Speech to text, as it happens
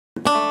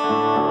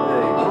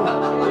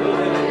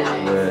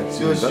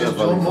Just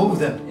don't move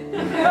them.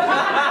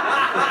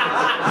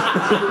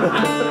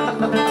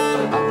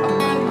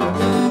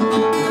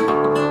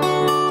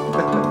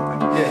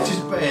 Yeah, it's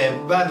just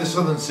by the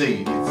Southern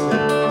Sea.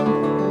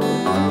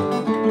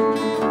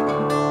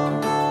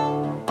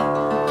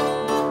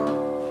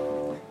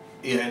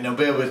 Yeah, now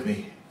bear with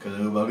me, because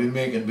I'll be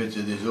making bits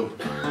of this up.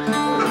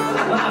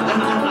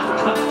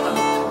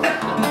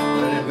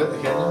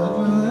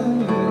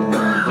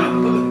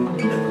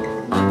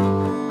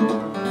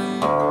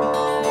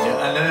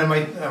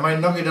 I might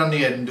knock it on the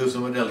head and do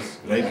something else,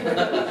 right?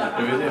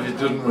 if it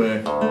doesn't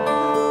work.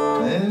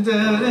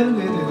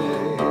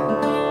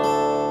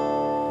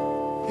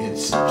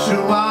 It's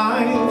true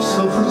I've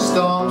suffered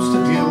storms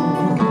to view,